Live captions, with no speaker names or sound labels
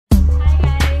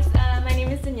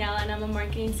I'm a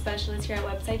marketing specialist here at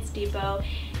Websites Depot,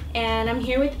 and I'm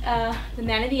here with the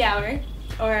man of the hour,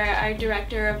 or our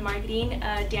director of marketing,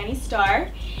 Danny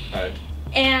Star. Hi.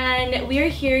 And we are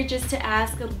here just to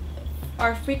ask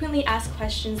our frequently asked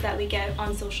questions that we get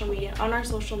on social media, on our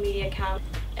social media account,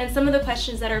 and some of the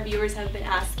questions that our viewers have been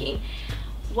asking.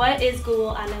 What is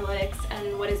Google Analytics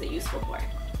and what is it useful for?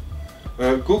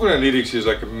 Google Analytics is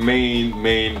like a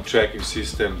main tracking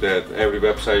system that every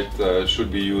website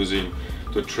should be using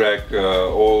to track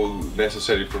all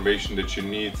necessary information that you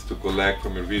need to collect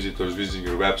from your visitors visiting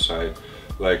your website,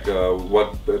 like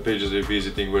what pages they're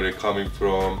visiting, where they're coming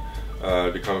from.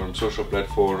 They're coming from social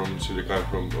platforms, they're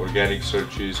coming from organic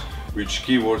searches, which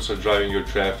keywords are driving your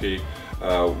traffic,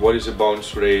 what is the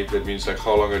bounce rate, that means like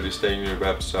how long are they staying on your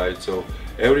website. So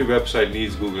every website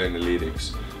needs Google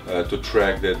Analytics to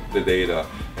track the data.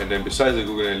 And then besides the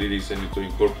Google Analytics, they need to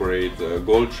incorporate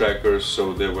goal trackers,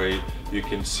 so that way you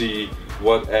can see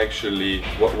what actually,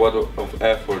 what of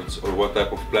efforts or what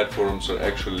type of platforms are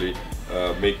actually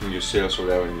making you sales or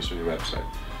revenues on your website.